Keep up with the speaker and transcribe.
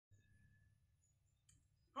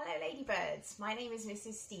Hello Ladybirds, my name is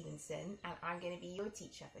Mrs Stevenson and I'm going to be your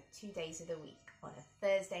teacher for 2 days of the week on a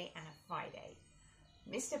Thursday and a Friday.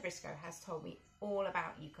 Mr Briscoe has told me all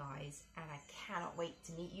about you guys and I cannot wait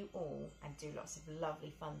to meet you all and do lots of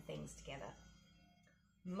lovely fun things together.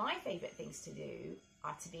 My favourite things to do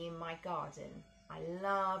are to be in my garden. I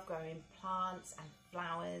love growing plants and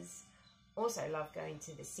flowers. Also love going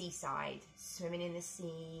to the seaside, swimming in the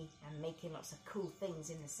sea and making lots of cool things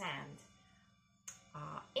in the sand.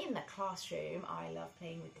 In the classroom, I love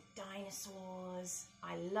playing with the dinosaurs.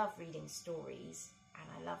 I love reading stories and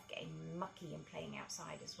I love getting mucky and playing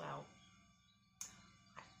outside as well.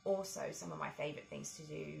 Also, some of my favourite things to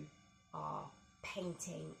do are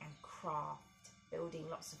painting and craft, building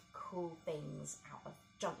lots of cool things out of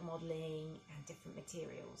junk modelling and different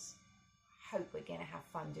materials. Hope we're going to have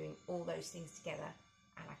fun doing all those things together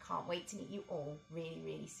and I can't wait to meet you all really,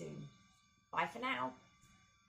 really soon. Bye for now.